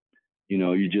say,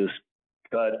 you just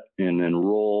cut and then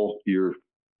roll your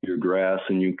grass,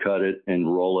 and you cut it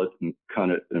and roll it and cut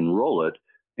it and roll it.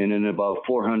 And in about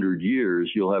 400 years,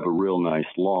 you'll have a real nice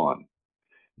lawn.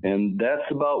 And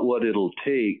that's about what it'll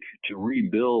take to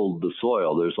rebuild the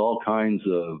soil. There's all kinds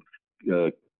of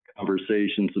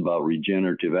conversations about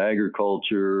regenerative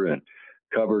agriculture and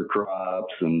cover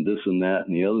crops and this and that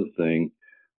and the other thing.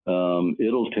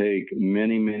 It'll take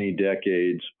many, many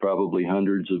decades, probably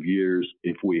hundreds of years,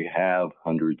 if we have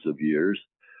hundreds of years,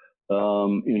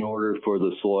 in order for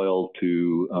the soil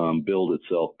to build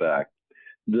itself back.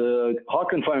 The Hog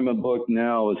Confinement book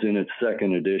now is in its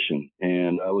second edition,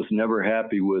 and I was never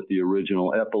happy with the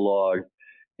original epilogue.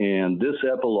 And this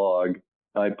epilogue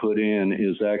I put in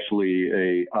is actually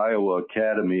a Iowa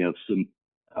Academy of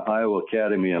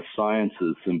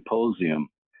Sciences symposium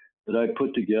that I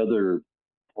put together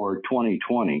for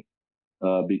 2020.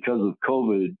 Because of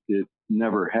COVID, it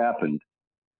never happened,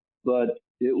 but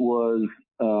it was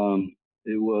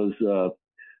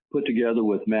put together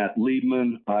with Matt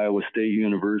Liebman, Iowa State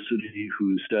University,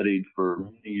 who studied for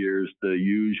many years the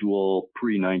usual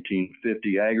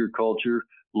pre-1950 agriculture,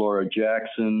 Laura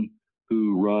Jackson,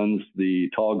 who runs the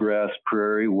Tallgrass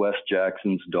Prairie, Wes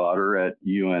Jackson's daughter at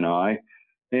UNI,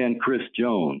 and Chris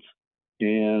Jones.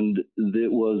 And it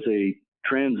was a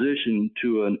transition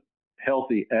to a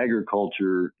healthy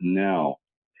agriculture now.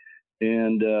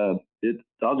 And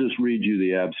I'll just read you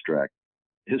the abstract.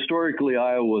 Historically,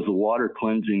 Iowa was a water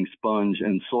cleansing sponge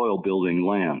and soil building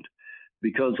land.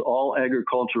 Because all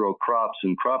agricultural crops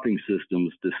and cropping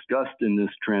systems discussed in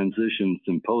this transition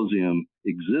symposium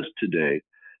exist today,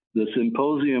 the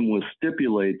symposium will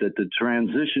stipulate that the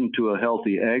transition to a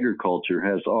healthy agriculture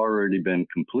has already been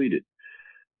completed.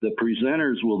 The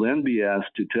presenters will then be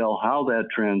asked to tell how that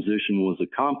transition was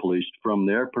accomplished from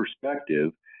their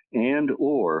perspective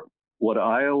and/or what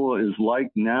Iowa is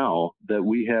like now that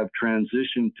we have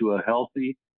transitioned to a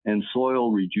healthy and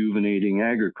soil rejuvenating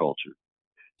agriculture.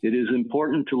 It is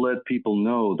important to let people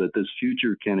know that this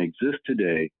future can exist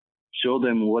today, show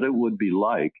them what it would be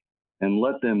like, and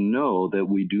let them know that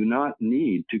we do not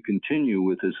need to continue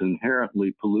with this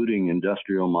inherently polluting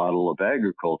industrial model of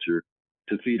agriculture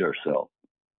to feed ourselves.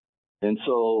 And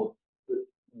so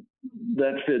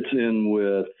that fits in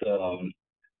with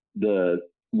the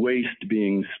waste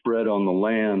being spread on the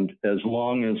land. As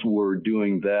long as we're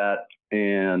doing that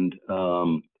and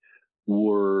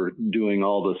we're doing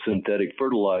all the synthetic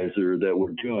fertilizer that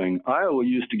we're doing, Iowa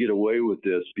used to get away with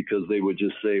this because they would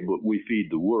just say, but we feed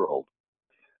the world.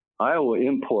 Iowa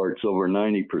imports over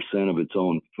 90% of its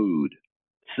own food.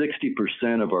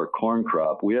 60% of our corn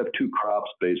crop, we have two crops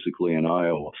basically in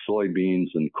Iowa, soybeans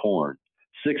and corn.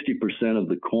 60% of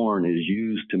the corn is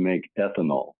used to make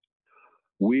ethanol.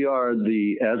 We are as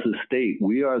a state,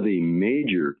 we are the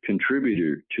major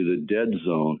contributor to the dead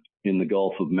zone in the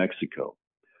Gulf of Mexico.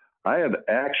 I have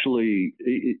actually,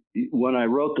 when I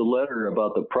wrote the letter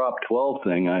about the Prop 12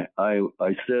 thing, I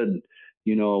said,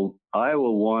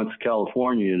 Iowa wants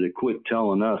California to quit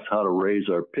telling us how to raise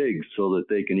our pigs so that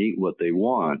they can eat what they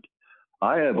want.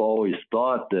 I have always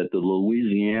thought that the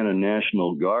Louisiana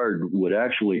National Guard would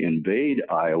actually invade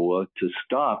Iowa to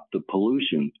stop the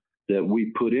pollution that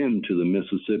we put into the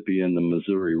Mississippi and the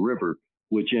Missouri River,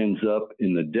 which ends up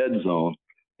in the dead zone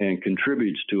and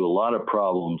contributes to a lot of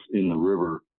problems in the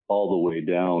river all the way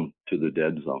down to the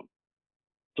dead zone.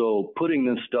 So putting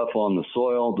this stuff on the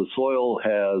soil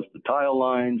has the tile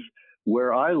lines.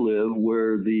 Where I live,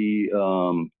 where this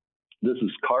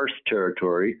is karst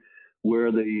territory,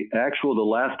 where the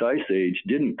last ice age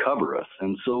didn't cover us.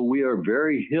 And so we are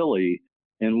very hilly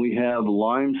and we have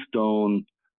limestone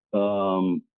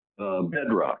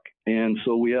bedrock. And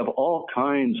so we have all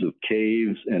kinds of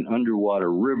caves and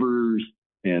underwater rivers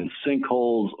and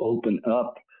sinkholes open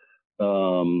up.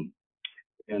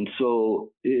 And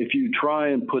so if you try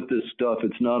and put this stuff,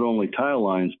 it's not only tile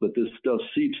lines, but this stuff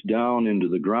seeps down into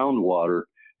the groundwater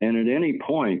and at any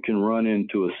point can run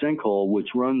into a sinkhole, which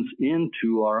runs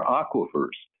into our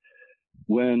aquifers.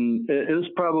 When it was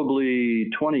probably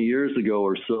 20 years ago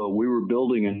or so, we were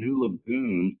building a new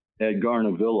lagoon at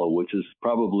Garnavilla, which is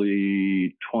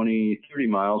probably 20, 30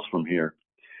 miles from here.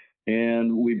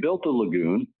 And we built the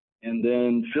lagoon and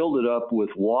then filled it up with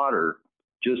water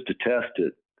just to test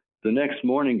it. The next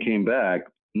morning came back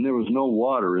and there was no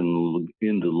water in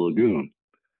the lagoon.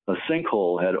 A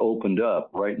sinkhole had opened up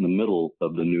right in the middle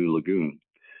of the new lagoon.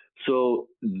 So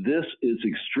this is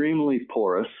extremely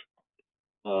porous.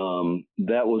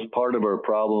 That was part of our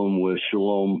problem with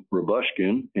Shalom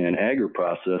Rabushkin and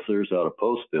agri-processors out of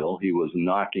Postville. He was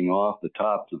knocking off the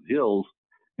tops of hills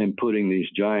and putting these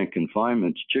giant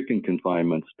confinements, chicken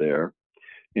confinements there.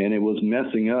 And it was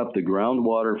messing up the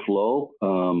groundwater flow.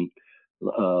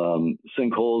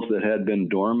 Sinkholes that had been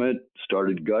dormant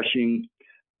started gushing.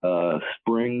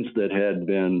 Springs that had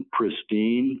been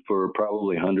pristine for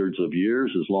probably hundreds of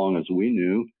years, as long as we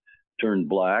knew, turned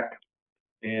black.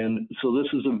 And so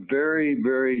this is a very,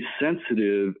 very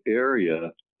sensitive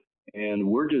area. And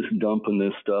we're just dumping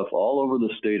this stuff all over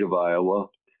the state of Iowa.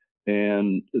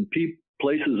 And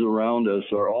places around us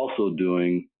are also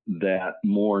doing that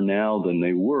more now than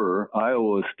they were.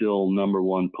 Iowa is still number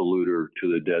one polluter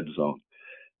to the dead zone.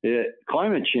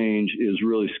 Climate change is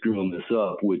really screwing this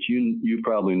up, which you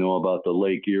probably know about the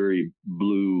Lake Erie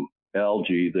blue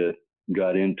algae that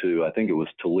got into, I think it was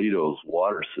Toledo's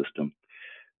water system.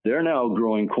 They're now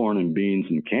growing corn and beans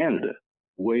in Canada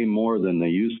way more than they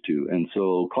used to. And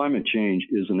so climate change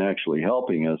isn't actually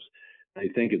helping us. They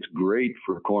think it's great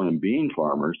for corn and bean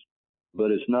farmers, but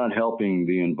it's not helping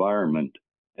the environment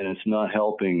and it's not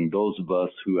helping those of us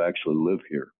who actually live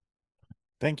here.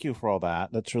 Thank you for all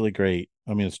that. That's really great.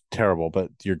 I mean, it's terrible, but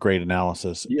your great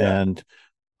analysis. Yeah. And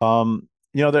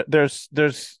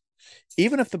there's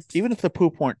even if the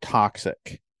poop weren't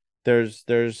toxic, there's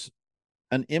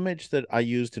an image that I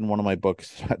used in one of my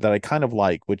books that I kind of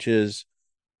like, which is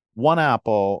one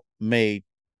apple may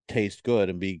taste good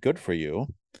and be good for you,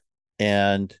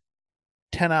 and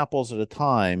 10 apples at a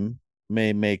time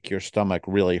may make your stomach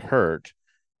really hurt.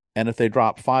 And if they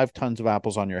drop 5 tons of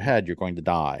apples on your head, you're going to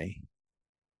die.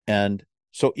 And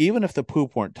so even if the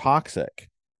poop weren't toxic,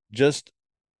 just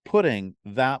putting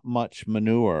that much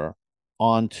manure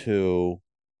onto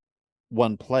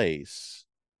one place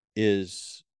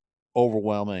is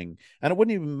overwhelming. And it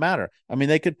wouldn't even matter. I mean,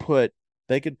 they could put,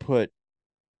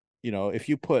 if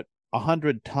you put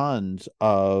 100 tons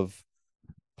of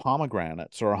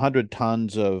pomegranates or 100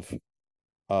 tons of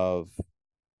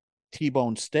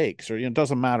T-bone steaks, or it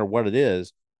doesn't matter what it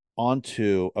is,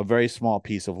 onto a very small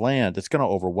piece of land, it's going to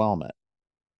overwhelm it.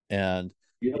 And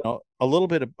Yep. a little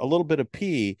bit of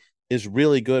pee is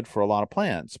really good for a lot of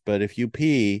plants. But if you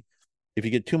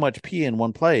get too much pee in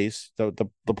one place, the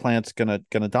plant's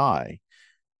gonna die.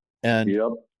 And Yep.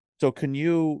 so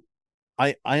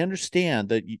I understand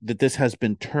that this has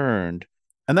been turned,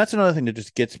 and that's another thing that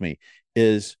just gets me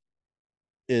is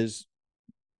is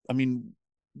I mean,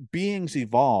 beings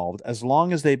evolved. As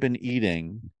long as they've been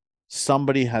eating,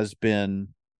 somebody has been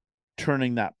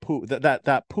turning that poop.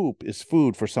 That poop is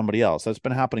food for somebody else. That's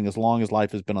been happening as long as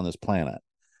life has been on this planet.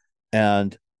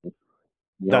 And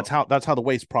Yep. that's how the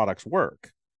waste products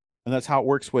work. And that's how it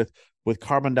works with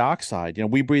carbon dioxide.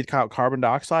 We breathe out carbon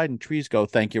dioxide, and trees go,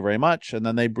 thank you very much, and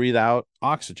then they breathe out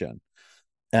oxygen.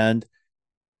 And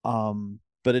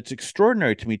but it's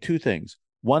extraordinary to me, two things.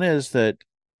 One is that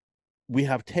we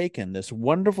have taken this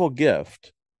wonderful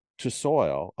gift to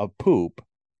soil of poop,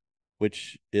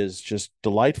 which is just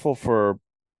delightful for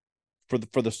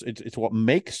the it's what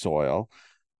makes soil.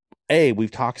 A,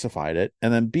 we've toxified it,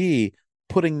 and then B,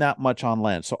 putting that much on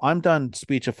land. So I'm done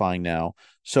speechifying now.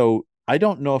 So I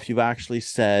don't know if you've actually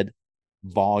said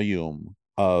volume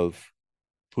of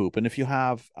poop, and if you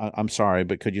have, I'm sorry,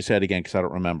 but could you say it again, because I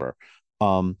don't remember.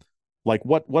 Um, like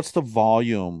what's the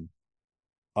volume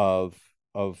of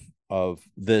of of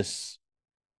this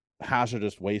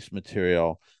hazardous waste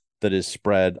material that is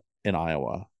spread in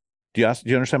Iowa? Do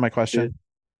you understand my It, question?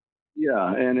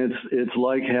 yeah, and it's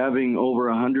like having over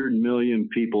 100 million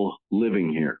people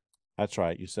living here That's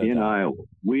right. You said in that. Iowa.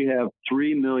 We have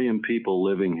 3 million people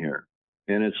living here,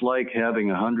 and it's like having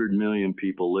 100 million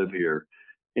people live here.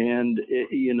 And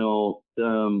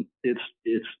it's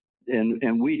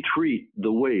and we treat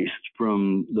the waste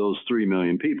from those 3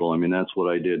 million people. I mean, that's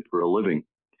what I did for a living,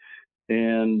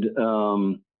 and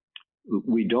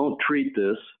we don't treat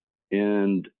this,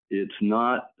 and it's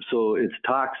not so it's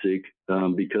toxic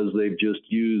because they've just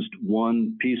used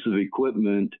one piece of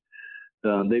equipment.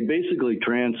 They basically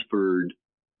transferred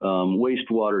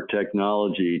wastewater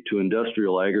technology to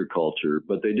industrial agriculture,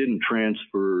 but they didn't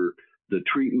transfer the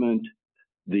treatment,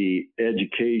 the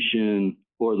education,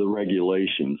 or the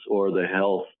regulations, or the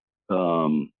health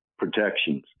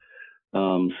protections.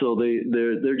 So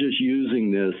they're just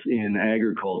using this in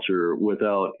agriculture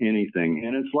without anything,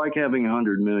 and it's like having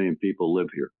 100 million people live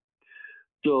here.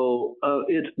 So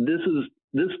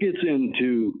this gets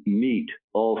into meat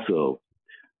also.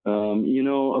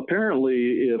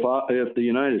 Apparently, if the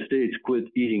United States quit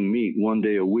eating meat one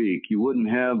day a week, you wouldn't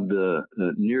have the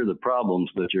near the problems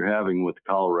that you're having with the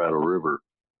Colorado River,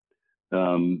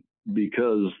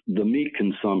 because the meat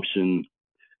consumption,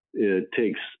 it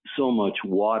takes so much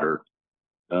water.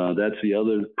 That's the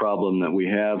other problem that we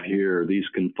have here, these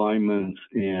confinements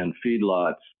and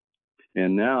feedlots.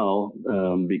 And now,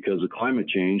 because of climate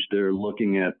change, they're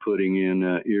looking at putting in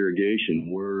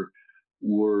irrigation.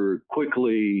 We're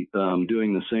quickly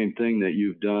doing the same thing that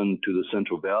you've done to the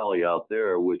Central Valley out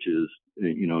there, which is,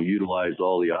 utilize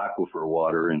all the aquifer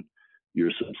water, and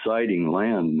you're subsiding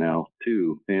land now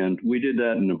too. And we did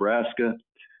that in Nebraska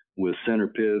with center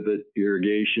pivot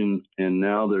irrigation, and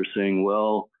now they're saying,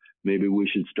 well, maybe we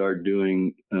should start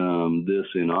doing this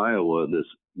in Iowa. This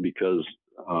because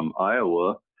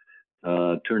Iowa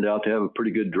turned out to have a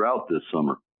pretty good drought this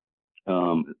summer.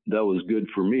 That was good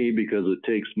for me because it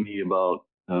takes me about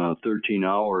 13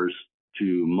 hours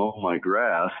to mow my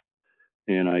grass,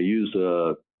 and I use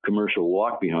a commercial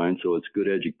walk behind, so it's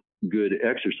good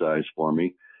exercise for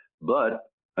me. But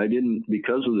I didn't,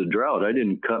 because of the drought, I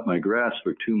didn't cut my grass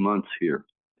for 2 months here.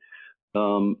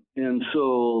 And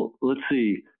so let's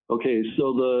see. Okay,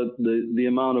 so the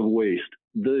amount of waste.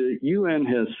 The UN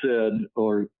has said,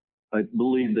 or I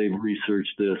believe they've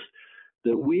researched this,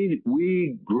 that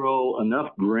we grow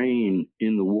enough grain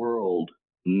in the world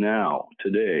now,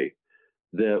 today,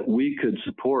 that we could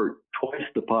support twice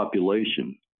the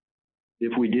population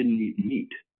if we didn't eat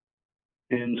meat.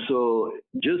 And so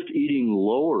just eating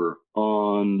lower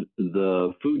on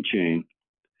the food chain,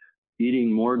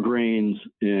 eating more grains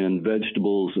and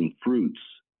vegetables and fruits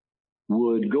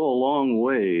would go a long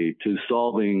way to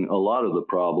solving a lot of the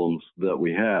problems that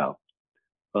we have.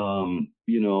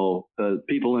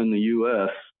 People in the U.S.,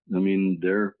 I mean,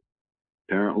 they're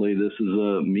apparently this is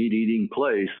a meat eating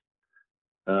place.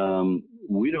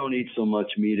 We don't eat so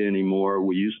much meat anymore.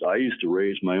 I used to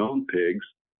raise my own pigs.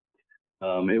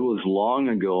 It was long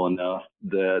ago enough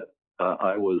that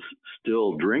I was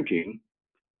still drinking,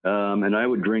 and I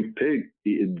would drink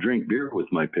beer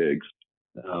with my pigs.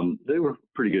 They were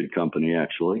pretty good company,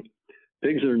 actually.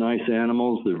 Pigs are nice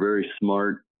animals. They're very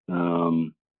smart.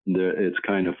 It's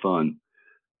kind of fun.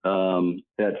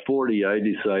 At 40, I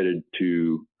decided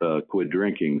to quit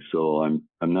drinking, so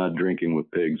I'm not drinking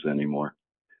with pigs anymore.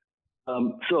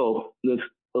 So that's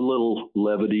a little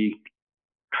levity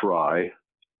try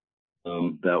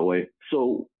that way.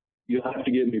 So you have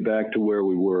to get me back to where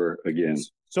we were again.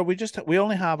 So we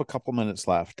only have a couple minutes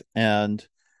left, and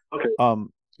Okay.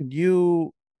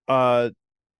 you how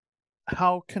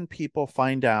can people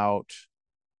find out?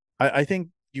 I think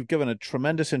you've given a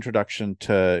tremendous introduction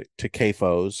to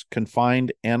CAFOs,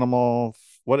 confined animal.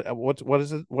 What is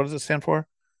it? What does it stand for?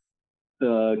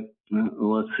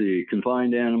 Let's see,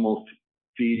 confined animal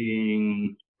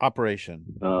feeding Operation.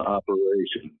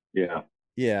 operation. Yeah.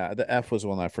 Yeah, the F was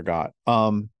one I forgot.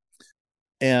 And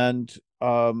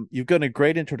you've given a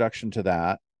great introduction to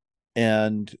that.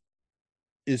 And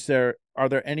are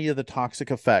there any of the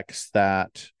toxic effects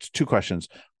two questions.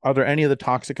 Are there any of the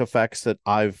toxic effects that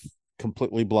I've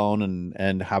completely blown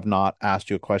and have not asked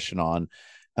you a question on?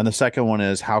 And the second one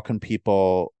is, how can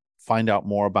people find out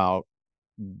more about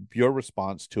your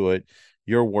response to it,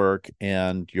 your work,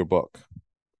 and your book?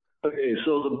 Okay,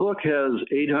 so the book has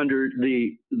 800,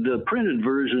 the printed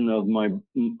version of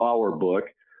our book,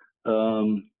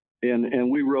 and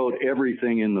we wrote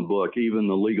everything in the book, even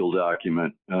the legal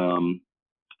document,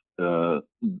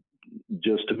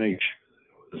 just to make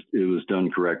sure it was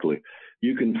done correctly.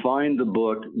 You can find the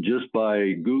book just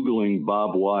by Googling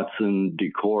Bob Watson,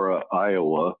 Decorah,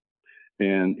 Iowa,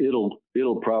 and it'll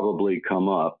probably come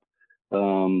up.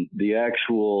 The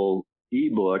actual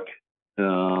ebook,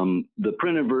 the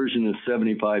printed version is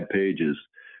 75 pages.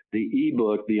 The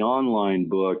ebook, the online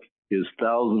book, is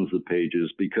thousands of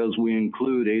pages because we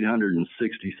include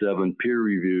 867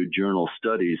 peer-reviewed journal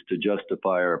studies to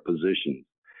justify our positions.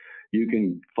 You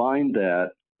can find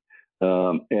that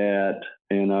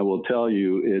and I will tell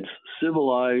you, it's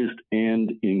Civilized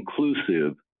and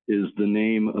Inclusive is the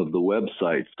name of the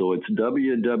website. So it's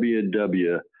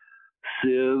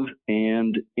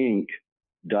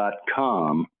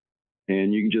www.civandinc.com.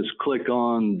 And you can just click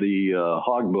on the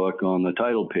hog book on the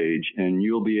title page, and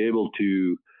you'll be able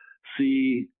to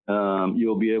see,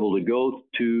 you'll be able to go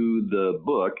to the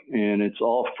book, and it's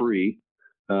all free.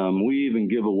 We even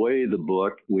give away the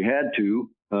book. We had to.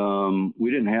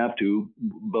 We didn't have to,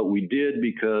 but we did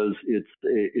because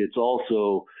it's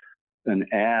also an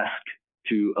ask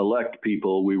to elect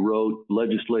people. We wrote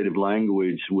legislative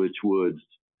language which would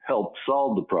help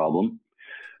solve the problem.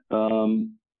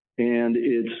 And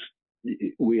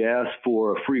we asked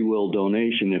for a free will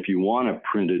donation if you want a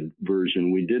printed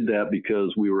version. We did that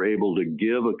because we were able to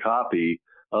give a copy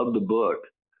of the book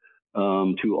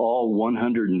to all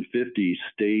 150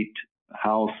 state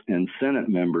House and Senate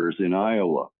members in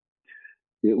Iowa.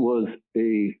 It was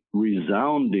a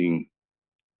resounding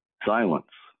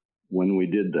silence when we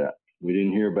did that. We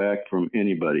didn't hear back from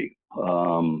anybody.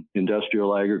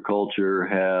 Industrial agriculture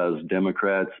has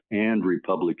Democrats and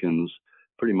Republicans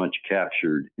pretty much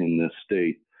captured in this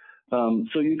state.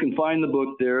 So you can find the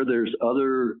book there. There's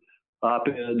other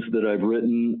op-eds that I've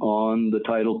written on the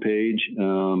title page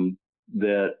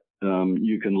that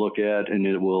you can look at, and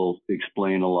it will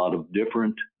explain a lot of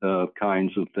different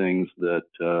kinds of things that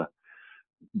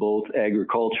both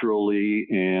agriculturally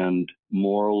and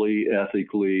morally,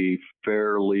 ethically,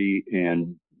 fairly,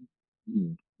 and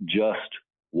just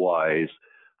wise,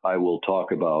 I will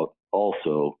talk about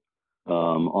also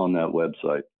on that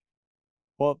website.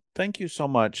 Well, thank you so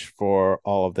much for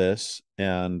all of this,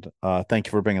 and thank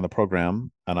you for being on the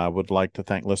program. And I would like to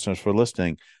thank listeners for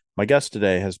listening. My guest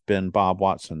today has been Bob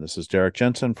Watson. This is Derek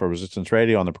Jensen for Resistance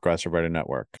Radio on the Progressive Radio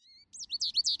Network.